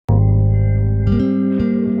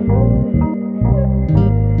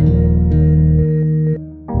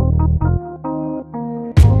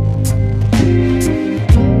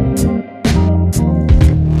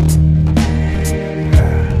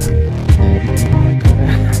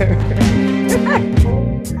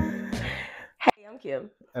Kim.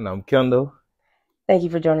 And I'm Kendall. Thank you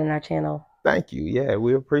for joining our channel. Thank you. Yeah,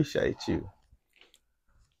 we appreciate you.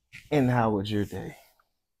 And how was your day?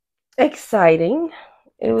 Exciting.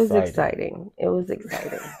 It was exciting.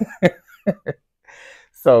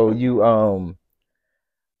 So you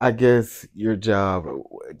I guess your job,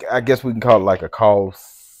 I guess we can call it like a call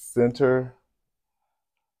center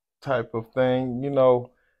type of thing,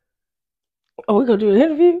 Oh, we gonna do an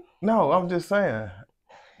interview? No, I'm just saying,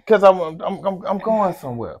 because I'm going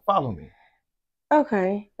somewhere. Follow me.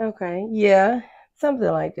 Okay. Yeah.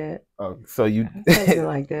 Something like that. So you Something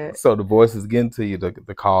like that. So the voice is getting to you,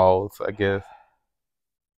 the calls, I guess.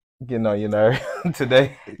 Getting on your nerves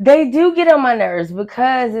today. They do get on my nerves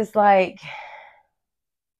because it's like,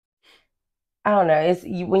 I don't know. It's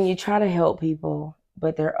when you try to help people,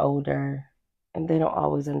 but they're older and they don't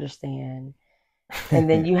always understand. And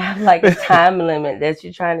then you have like a time limit that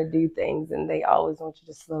you're trying to do things, and they always want you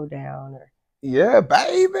to slow down. Or yeah,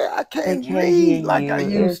 baby, I can't read like I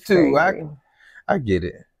used to. I get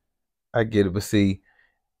it. But see,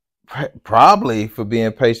 probably for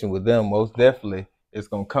being patient with them, most definitely it's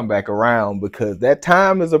gonna come back around because that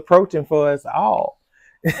time is approaching for us all.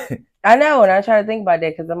 I know, and I try to think about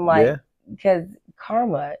that because I'm like, because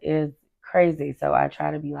karma is crazy, so I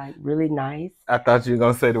try to be like really nice. I thought you were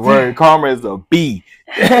gonna say the word karma is a B.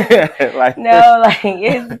 No, like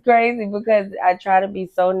it's crazy because I try to be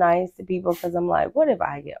so nice to people because I'm like, what if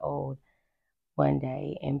I get old one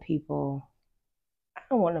day and people, I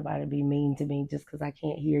don't want nobody to be mean to me just because I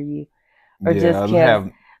can't hear you or just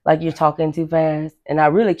can't, like you're talking too fast and I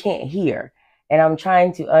really can't hear. And I'm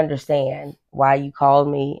trying to understand why you called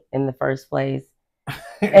me in the first place.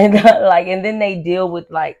 And and then they deal with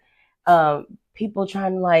like people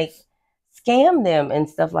trying to like scam them and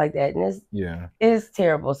stuff like that. And it's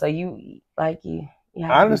terrible. So you have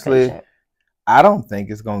honestly, to be patient. I don't think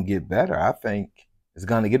it's gonna get better. I think it's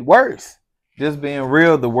gonna get worse. Just being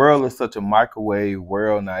real, the world is such a microwave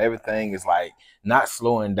world now. Everything is like not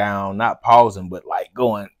slowing down, not pausing, but like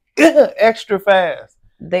going extra fast.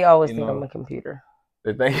 They always think I'm a computer.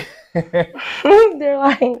 They think they're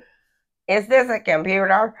like, is this a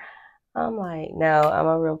computer? I'm like, no, I'm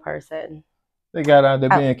a real person. They got out there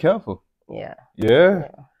being careful. Yeah.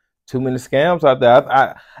 Too many scams out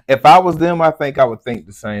there. If I was them, I think I would think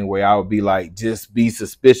the same way. I would be like, just be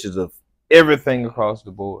suspicious of everything across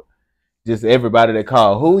the board. Just everybody that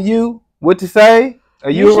call. Who you? What to say?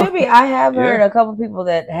 You should be. I have heard a couple people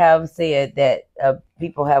that have said that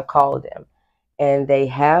people have called them and they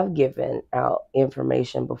have given out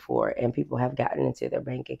information before and people have gotten into their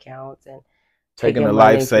bank accounts and taking the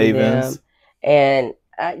life savings. And,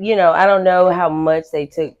 I don't know how much they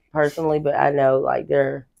took personally, but I know like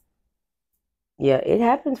it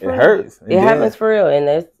happens for real. It hurts. It happens for real. And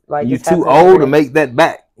it's like, you're too old to make that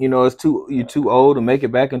back. You're too old to make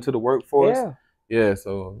it back into the workforce. Yeah.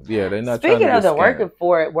 So they're not. Speaking of the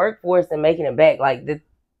workforce and making it back, like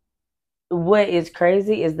what is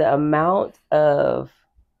crazy is the amount of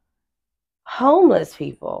homeless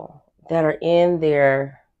people that are in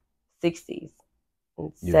their 60s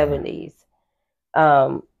and 70s,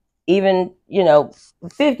 even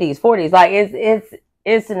 50s, 40s. Like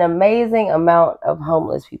it's an amazing amount of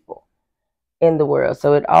homeless people in the world.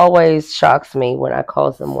 So it always shocks me when I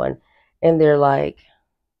call someone and they're like,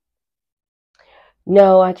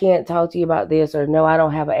 no, I can't talk to you about this, or no, I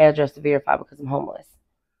don't have an address to verify because I'm homeless.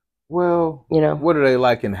 Well, what are they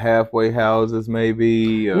like in halfway houses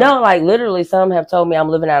maybe? No, like literally some have told me I'm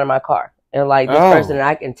living out of my car. And like this person, and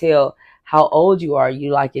I can tell how old you are,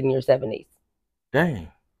 you like in your 70s.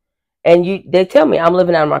 Dang. And they tell me I'm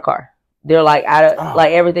living out of my car. They're like,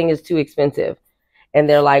 like everything is too expensive. And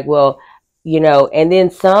they're like, well, and then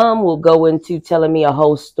some will go into telling me a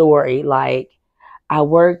whole story. Like, I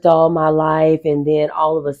worked all my life and then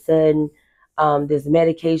all of a sudden this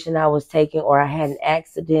medication I was taking, or I had an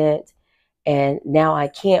accident and now I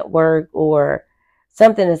can't work, or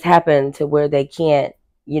something has happened to where they can't,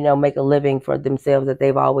 make a living for themselves that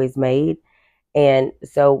they've always made. And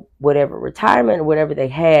so whatever retirement or whatever they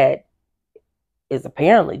had is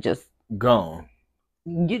apparently just gone.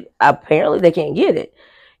 Apparently they can't get it.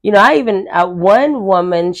 One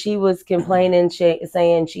woman, she was complaining, saying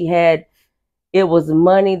it was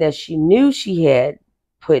money that she knew she had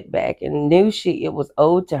put back and knew it was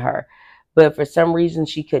owed to her. But for some reason,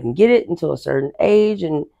 she couldn't get it until a certain age.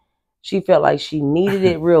 And she felt like she needed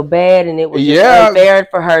it real bad. And it was just unfair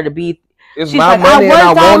for her to be. It's my money and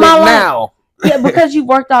I want it now. Yeah, because you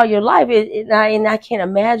worked all your life. And I can't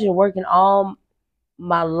imagine working all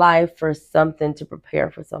my life for something, to prepare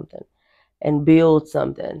for something and build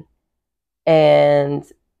something. And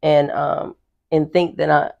and think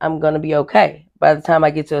that I'm going to be okay by the time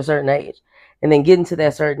I get to a certain age. And then getting to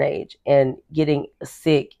that certain age and getting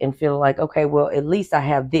sick and feeling like, okay, well, at least I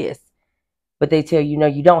have this. But they tell you, no,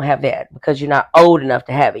 you don't have that because you're not old enough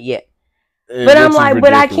to have it yet. But I'm like,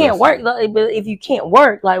 but I can't work. But if you can't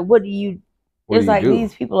work, like, what do you? It's like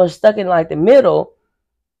these people are stuck in like the middle.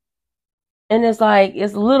 And it's like,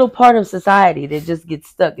 it's a little part of society that just gets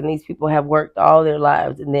stuck. And these people have worked all their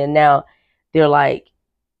lives. And then now they're like,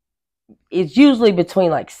 it's usually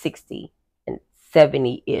between like 60 and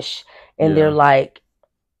 70-ish. And they're like,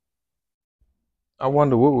 I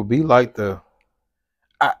wonder what would be like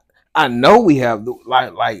I know we have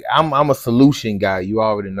like I'm a solution guy. You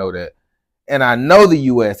already know that. And I know the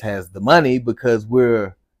US has the money because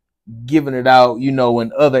we're giving it out, you know,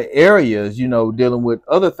 in other areas, you know, dealing with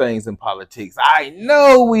other things in politics. I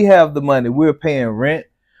know we have the money. We're paying rent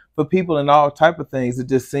for people and all type of things. It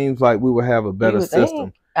just seems like we would have a better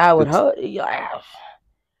system. I would hope.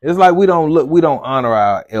 It's like we don't honor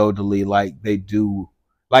our elderly like they do,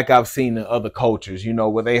 like I've seen in other cultures, you know,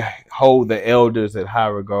 where they hold the elders at high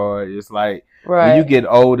regard. It's like when you get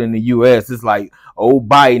old in the US, it's like, oh,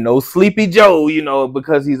 Biden, no Sleepy Joe, you know,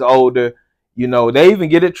 because he's older. You know, they even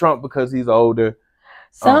get at Trump because he's older.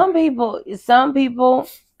 Some people,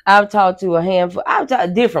 I've talked to a handful. I've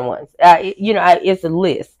talked different ones. You know, it's a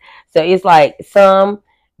list. So it's like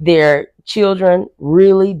their children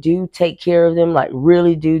really do take care of them, like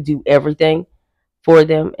really do everything for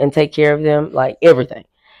them and take care of them, like everything.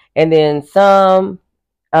 And then some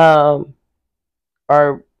are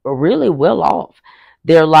really well off.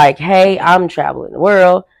 They're like, hey, I'm traveling the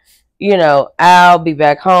world. You know, I'll be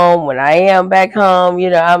back home when I am back home. You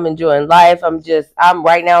know, I'm enjoying life. I'm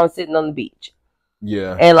right now I'm sitting on the beach.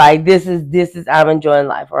 Yeah. And like this is I'm enjoying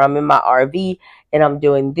life. Or I'm in my RV and I'm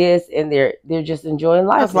doing this, and they're just enjoying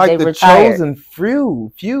life. That's like the chosen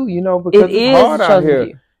few, you know, because it's hard out here.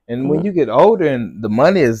 Few. And when you get older and the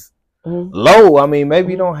money is low, I mean,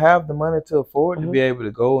 maybe you don't have the money to afford to be able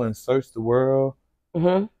to go and search the world.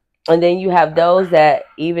 And then you have those that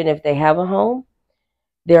even if they have a home,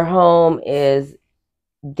 their home is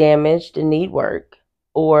damaged and need work,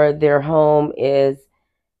 or their home is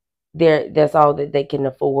that's all that they can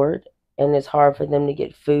afford, and it's hard for them to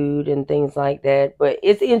get food and things like that. But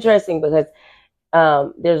it's interesting because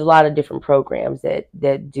there's a lot of different programs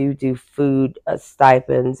that do food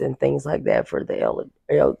stipends and things like that for the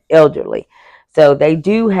elderly. So they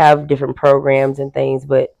do have different programs and things,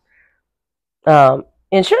 but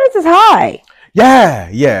insurance is high. Yeah.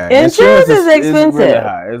 Insurance is expensive. Really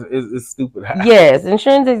high. It's stupid high. Yes,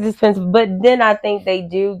 insurance is expensive, but then I think they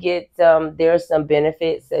do get there's some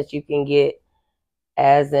benefits that you can get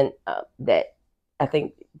as an that I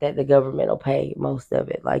think that the government will pay most of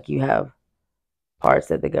it. Like you have parts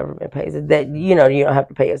that the government pays that you know you don't have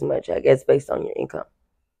to pay as much. I guess based on your income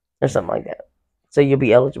or something like that. So you'll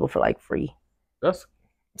be eligible for like free. That's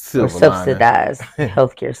or subsidized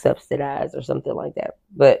healthcare, subsidized or something like that.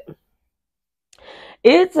 But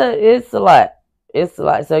it's a lot. It's a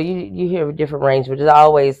lot. So you hear a different range, but it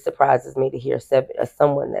always surprises me to hear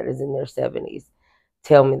someone that is in their 70s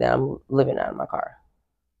tell me that I'm living out of my car.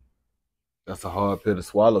 That's a hard pill to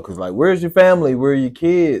swallow because, like, where's your family? Where are your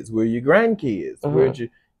kids? Where are your grandkids? Where's your,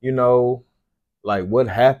 you know, like, what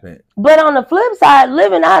happened? But on the flip side,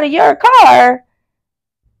 living out of your car,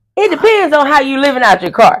 it depends on how you're living out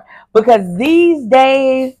your car. Because these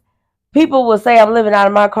days, people will say, I'm living out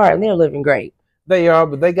of my car, and they're living great. They are,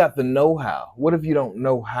 but they got the know-how. What if you don't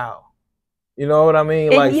know how? You know what I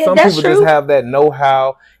mean? Like, some people just have that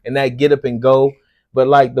know-how and that get up and go. But,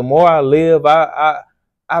 like, the more I live,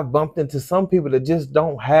 I've bumped into some people that just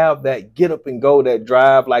don't have that get up and go, that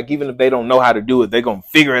drive. Like, even if they don't know how to do it, they're going to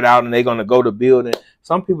figure it out and they're going to go to building.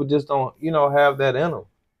 Some people just don't, you know, have that in them.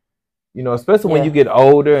 You know, especially when you get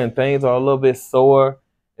older and things are a little bit sore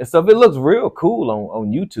and stuff. It looks real cool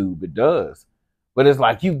on YouTube. It does. But it's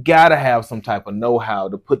like you got to have some type of know-how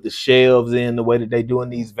to put the shelves in the way that they do in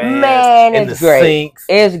these vans. Man, and it's the great. Sinks.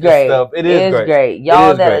 It's great. Stuff. It is great.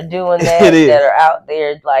 Y'all that are doing that, that are out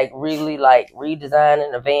there like really like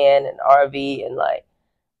redesigning a van and RV and like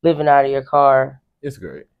living out of your car. It's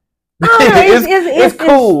great. It's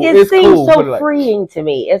cool. It seems cool. So freeing to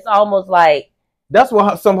me. It's almost like. That's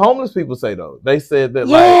what some homeless people say though. They said that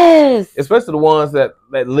like, especially the ones that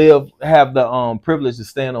have the privilege to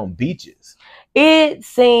stand on beaches. It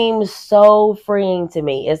seems so freeing to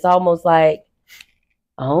me. It's almost like,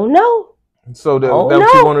 oh no. So that's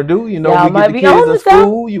what you want to do? You know, we get the kids in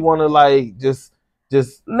school. You want to like just.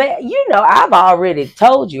 Man, you know, I've already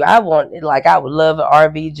told you I would love an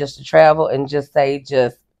RV just to travel and just say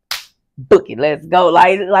book it, let's go.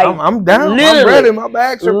 Like I'm down. I'm ready. My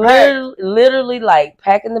bags are packed. Literally, like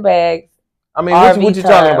packing the bags. I mean, what you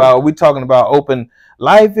talking about? Are we talking about open?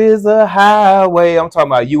 Life is a highway. I'm talking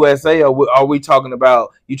about USA, or are we talking about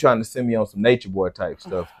you trying to send me on some Nature Boy type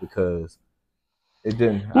stuff? Because it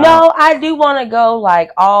didn't. No, I do want to go like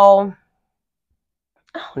all.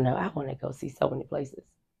 I don't know. I want to go see so many places.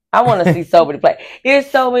 I want to see so many places. There's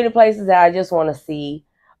so many places that I just want to see,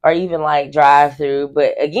 or even like drive through.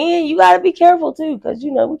 But again, you got to be careful too, because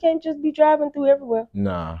you know we can't just be driving through everywhere.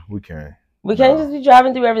 Nah, we can't. We can't just be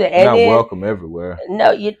driving through everything. And not welcome everywhere.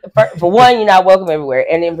 No, for one, you're not welcome everywhere,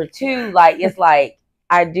 and then for two, like it's like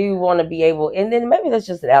I do want to be able, and then maybe that's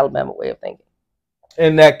just an Alabama way of thinking.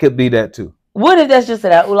 And that could be that too. What if that's just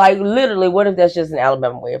literally? What if that's just an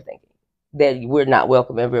Alabama way of thinking that we're not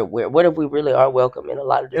welcome everywhere? What if we really are welcome in a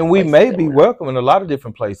lot of different places? And we may be welcome in a lot of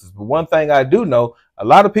different places, but one thing I do know, a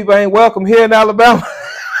lot of people ain't welcome here in Alabama.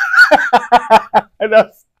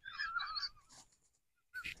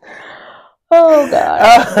 Oh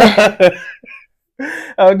God!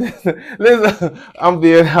 Listen, I'm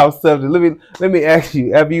being house subject. Let me ask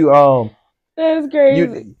you: have you That's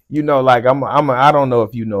crazy. You know, like I don't know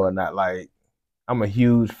if you know or not. Like I'm a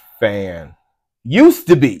huge fan. Used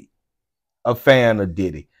to be a fan of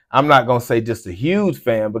Diddy. I'm not gonna say just a huge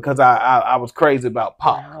fan because I was crazy about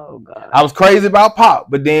Pop. Oh God! I was crazy about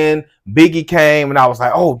Pop, but then Biggie came and I was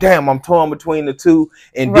like, oh damn, I'm torn between the two.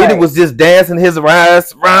 And Diddy was just dancing his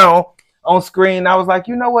ass around on screen. I was like,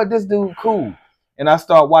 you know what, this dude cool. And I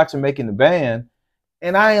started watching Making the Band,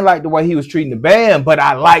 and I ain't like the way he was treating the band, but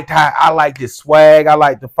I liked his swag. I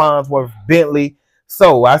liked the Farnsworth Bentley.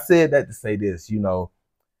 So I said that to say this, you know,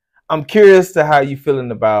 I'm curious to how you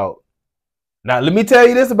feeling about. Now let me tell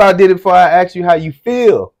you this about Diddy before I ask you how you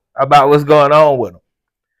feel about what's going on with him.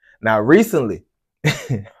 Now recently,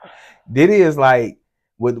 Diddy is like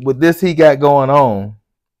with this he got going on,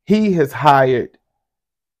 he has hired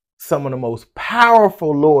some of the most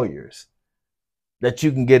powerful lawyers that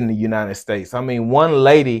you can get in the United States. I mean, one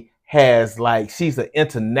lady has she's an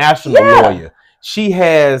international lawyer. She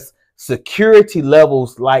has security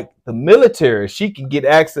levels like the military. She can get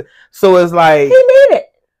access. So it's like, he made it.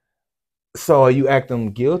 So are you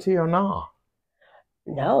acting guilty or not?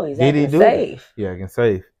 No, he's acting safe. Yeah, acting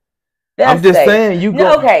safe. That's I'm just safe. saying you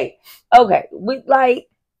go. Okay. With okay.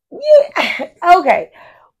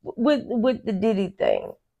 With the Diddy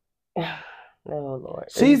thing. Oh Lord.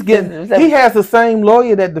 He has the same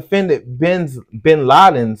lawyer that defended bin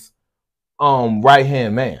Laden's right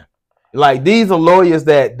hand man. Like these are lawyers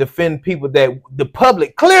that defend people that the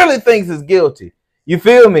public clearly thinks is guilty. You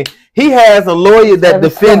feel me? He has a lawyer that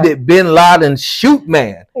defended bin Laden's shoot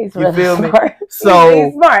man. He's you feel smart. Me? So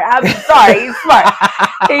he's smart. I'm sorry. He's smart.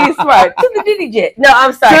 He's smart. To the Diddy jet. No,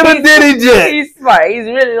 I'm sorry. To the Diddy jet. He's smart. He's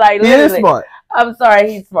really like literally. He is smart. I'm sorry.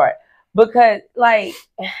 He's smart because I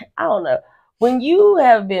don't know. When you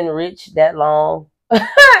have been rich that long,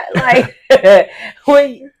 I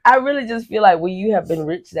really just feel like when you have been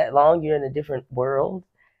rich that long, you're in a different world.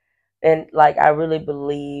 And I really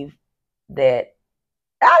believe that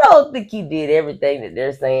I don't think he did everything that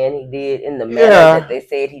they're saying he did in the manner that they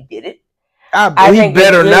said he did it. I think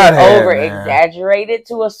better really not have over exaggerated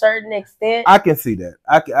to a certain extent. I can see that.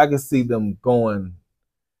 I can see them going.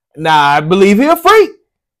 Nah, I believe he'll freak.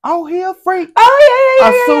 Oh, he a freak. Oh, yeah.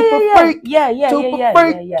 A super freak. Yeah. Super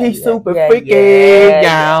freak. He's super freaky.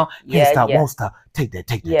 Yeah. Can't stop, won't stop. Take that.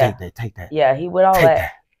 Yeah, he with all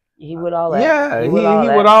that. He with all that. Yeah, he with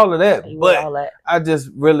all of that. But I just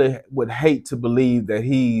really would hate to believe that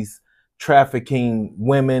he's trafficking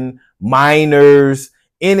women, minors,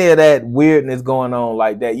 any of that weirdness going on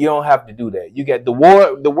like that. You don't have to do that. You got the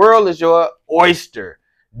world is your oyster.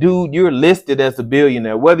 Dude, you're listed as a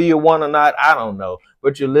billionaire. Whether you're one or not, I don't know.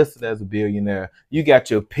 But you're listed as a billionaire. You got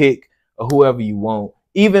your pick of whoever you want,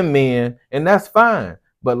 even men, and that's fine.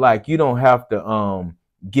 But you don't have to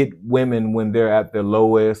get women when they're at their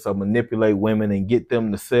lowest or manipulate women and get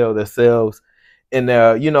them to sell themselves and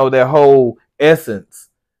their whole essence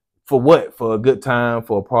for what? For a good time,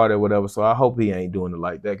 for a party or whatever. So I hope he ain't doing it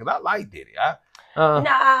like that because I like Diddy. No,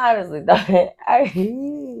 I honestly don't. I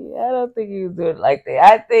don't think he was doing it like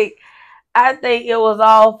that. I think it was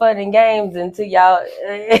all fun and games until y'all.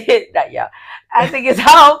 Not y'all. I think it's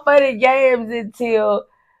all fun and games until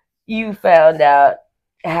you found out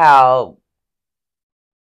how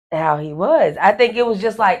he was. I think it was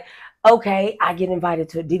just like, okay, I get invited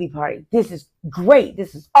to a Diddy party. This is great.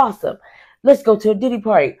 This is awesome. Let's go to a Diddy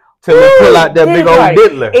party. Till they pull out that big old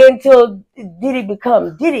diddler. Until Diddy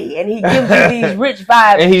becomes Diddy and he gives you these rich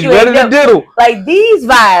vibes. And he's ready to diddle. Like these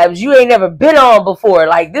vibes you ain't never been on before.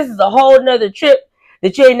 Like this is a whole nother trip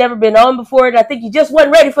that you ain't never been on before, and I think you just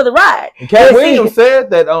wasn't ready for the ride. And Cat Williams said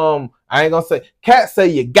that I ain't gonna say Cat say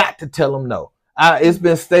you got to tell him no. It's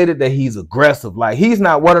been stated that he's aggressive. Like, he's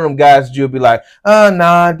not one of them guys that you'll be like,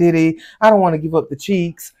 nah, Diddy, I don't want to give up the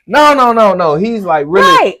cheeks. No. He's like, really.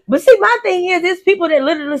 Right. But see, my thing is, there's people that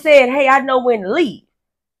literally said, hey, I know when to leave.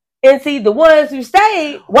 And see, the ones who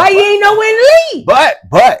stayed, why you ain't know when to leave?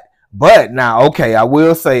 But now, okay, I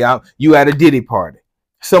will say, you at a Diddy party.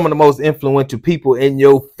 Some of the most influential people in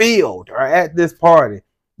your field are at this party.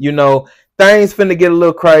 You know, things finna get a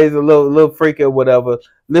little crazy, a little freaky or whatever.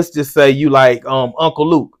 Let's just say you like Uncle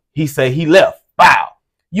Luke. He say he left. Wow.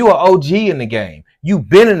 You are OG in the game. You've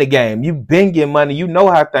been in the game. You've been getting money. You know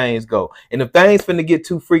how things go. And if things finna get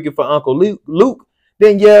too freaky for Uncle Luke,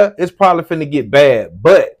 then yeah, it's probably finna get bad.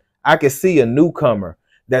 But I can see a newcomer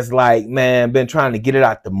that's like, man, been trying to get it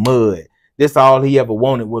out the mud. This all he ever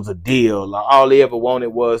wanted was a deal. Or all he ever wanted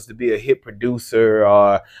was to be a hit producer.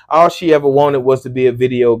 Or all she ever wanted was to be a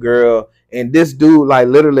video girl. And this dude like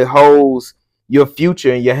literally holds your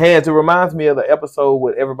future in your hands. It reminds me of the episode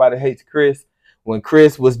with Everybody Hates Chris, when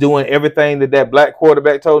Chris was doing everything that black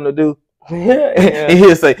quarterback told him to do. And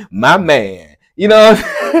he'll say, my man. You know,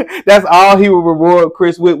 that's all he would reward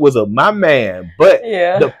Chris with, was a my man. But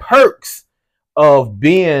the perks of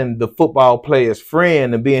being the football player's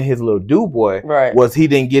friend and being his little dude boy was he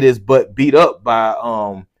didn't get his butt beat up by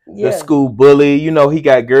the school bully. You know, he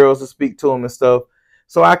got girls to speak to him and stuff.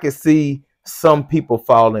 So I can see some people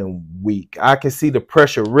falling weak. I can see the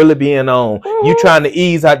pressure really being on. You trying to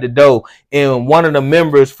ease out the door, and one of the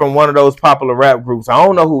members from one of those popular rap groups, I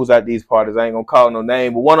don't know who's at these parties, I ain't gonna call no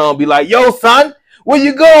name, but one of them be like, yo son, where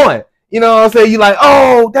you going? You know what I'm saying? You like,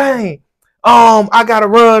 oh dang, I gotta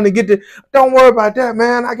run and get the, don't worry about that,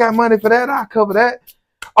 man, I got money for that, I'll cover that.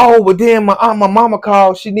 Oh, but then my mama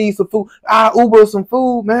called, she needs some food, I Uber some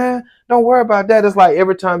food, man, don't worry about that. It's like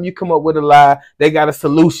every time you come up with a lie, they got a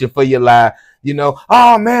solution for your lie. You know,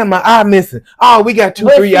 oh man, my eye missing. Oh, we got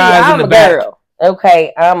 2-3 eyes in the back. Girl.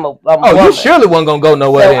 Okay, I'm a woman. You surely wasn't gonna go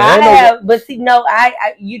nowhere. So but see, no,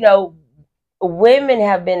 I you know, women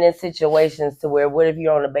have been in situations to where, what if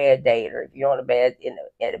you're on a bad date, or if you're on a bad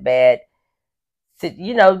at a bad,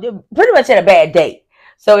 you know, pretty much at a bad date.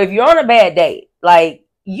 So if you're on a bad date, like,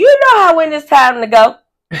 you know how when it's time to go.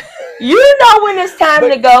 You know when it's time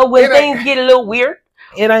to go, when things get a little weird.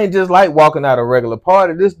 It ain't just like walking out a regular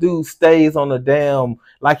party. This dude stays on a damn,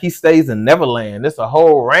 like he stays in Neverland. It's a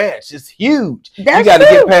whole ranch. It's huge. You got to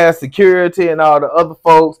get past security and all the other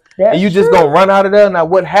folks. And you just going to run out of there. Now,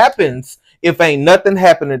 what happens if ain't nothing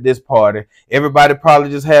happened at this party? Everybody probably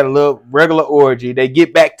just had a little regular orgy. They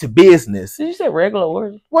get back to business. Did you say regular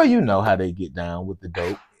orgy? Well, you know how they get down with the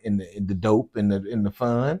dope. In the dope and the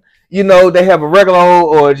fun, you know, they have a regular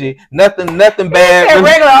old orgy. Nothing bad. A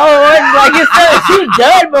regular old orgy, like you said, you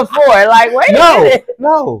done before. Like, wait a minute.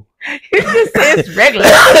 No. You just said it's regular.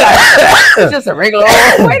 It's just a regular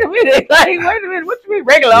old. Wait a minute. Like, wait a minute. What you mean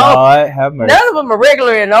regular old? Lord have mercy. None of them are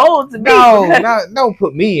regular and old to me. No, don't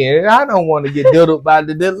put me in it. I don't want to get diddled by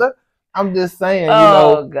the diddler. I'm just saying, you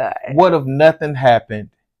know, God. What if nothing happened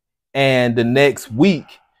and the next week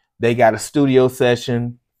they got a studio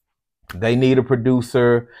session? They need a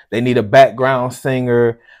producer. They need a background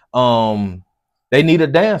singer. They need a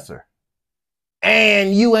dancer.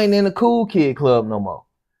 And you ain't in the cool kid club no more.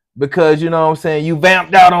 Because, you know what I'm saying, you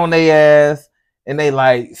vamped out on their ass. And they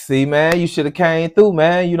like, see, man, you should have came through,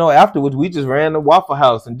 man. You know, afterwards, we just ran the Waffle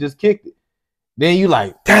House and just kicked it. Then you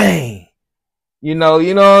like, dang. You know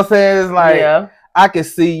what I'm saying? It's like, I can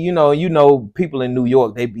see, you know, people in New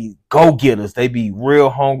York, they be go-getters. They be real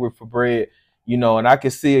hungry for bread. You know, and I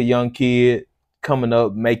can see a young kid coming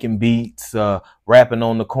up, making beats, rapping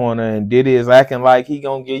on the corner, and Diddy is acting like he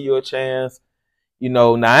gonna give you a chance. You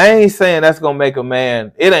know, now I ain't saying that's gonna make a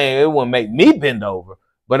man. It wouldn't make me bend over,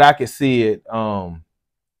 but I can see it. I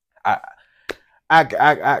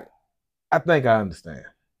think I understand.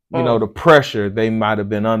 You know, the pressure they might have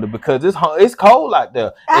been under, because it's cold out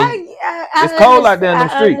there. It's cold out there in the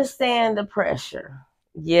streets. I understand the pressure.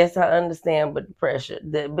 Yes, I understand, but the pressure.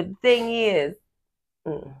 But the thing is,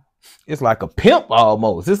 it's like a pimp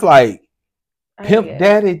almost. It's like Pimp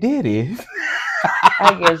Daddy Diddy.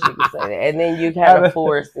 I guess you could say that. And then you kind of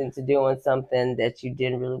forced into doing something that you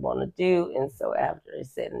didn't really want to do. And so after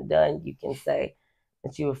it's said and done, you can say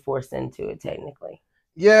that you were forced into it technically.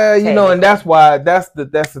 Yeah, you know, and that's why that's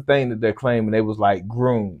the thing that they're claiming. They was like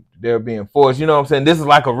groomed. They're being forced. You know what I'm saying? This is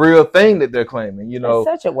like a real thing that they're claiming. You know,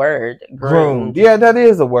 it's such a word. Groomed. Yeah, that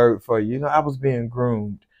is a word for you. You know, I was being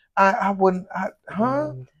groomed. I wouldn't.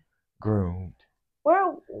 Groomed.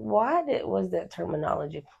 Well, why was that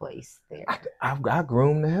terminology placed there? I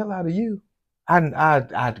groomed the hell out of you.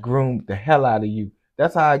 I groomed the hell out of you.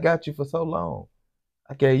 That's how I got you for so long.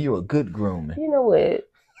 I gave you a good grooming. You know what?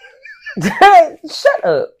 Shut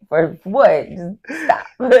up. For what? Just stop.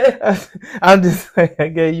 I'm just saying, I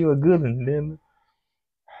gave you a good one, didn't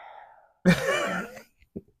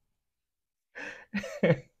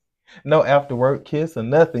I? No after work kiss or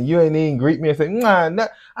nothing. You ain't even greet me and say, nah,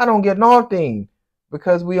 I don't get nothing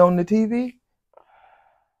because we on the TV.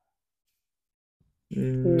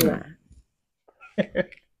 Nah.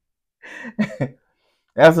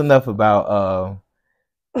 That's enough about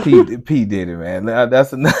P Diddy, man.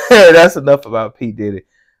 That's enough. That's enough about P Diddy.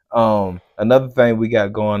 Another thing we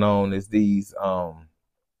got going on is these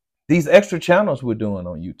extra channels we're doing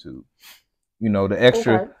on YouTube. You know, the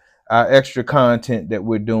extra content that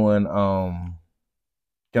we're doing.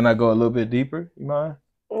 Can I go a little bit deeper? You mind?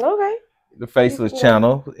 Okay. The Faceless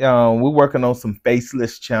channel. We're working on some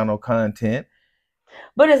Faceless channel content.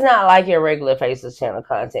 But it's not like your regular Faceless channel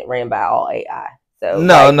content ran by all AI. So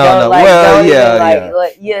no. Like, well,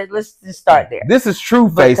 yeah. Let's just start there. This is true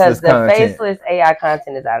Faceless content. Because the Faceless AI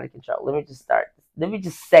content is out of control. Let me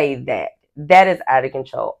just say that is out of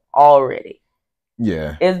control already.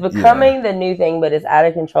 Yeah, it's becoming the new thing, but it's out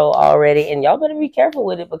of control already, and y'all better be careful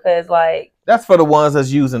with it because, like, that's for the ones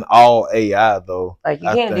that's using all AI though. Like, you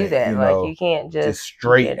can't do that. Like, you can't just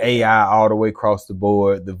straight AI all the way across the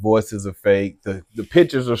board. The voices are fake. The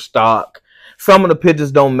pictures are stock. Some of the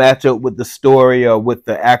pictures don't match up with the story or with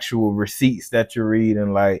the actual receipts that you read,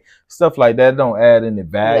 and like stuff like that don't add any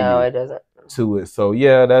value. No, it doesn't to it. So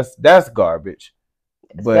yeah, that's garbage.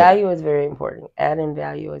 But value is very important. Adding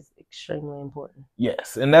value is extremely important.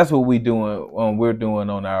 Yes, and that's what we're doing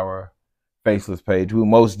on our Faceless page. We're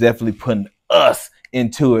most definitely putting us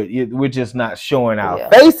into it. We're just not showing our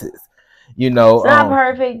faces. You know, it's not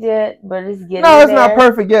perfect yet, but it's getting. No, it's not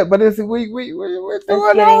perfect yet, but we're doing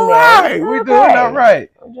all right. We're doing all right.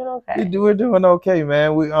 We're doing okay. We're doing okay,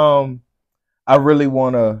 man. I really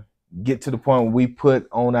want to get to the point where we put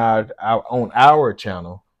on our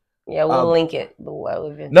channel. Yeah, we'll link it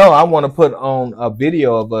below. No, I want to put on a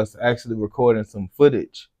video of us actually recording some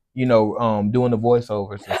footage. You know, doing the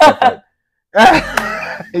voiceovers and stuff like.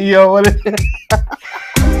 You know what?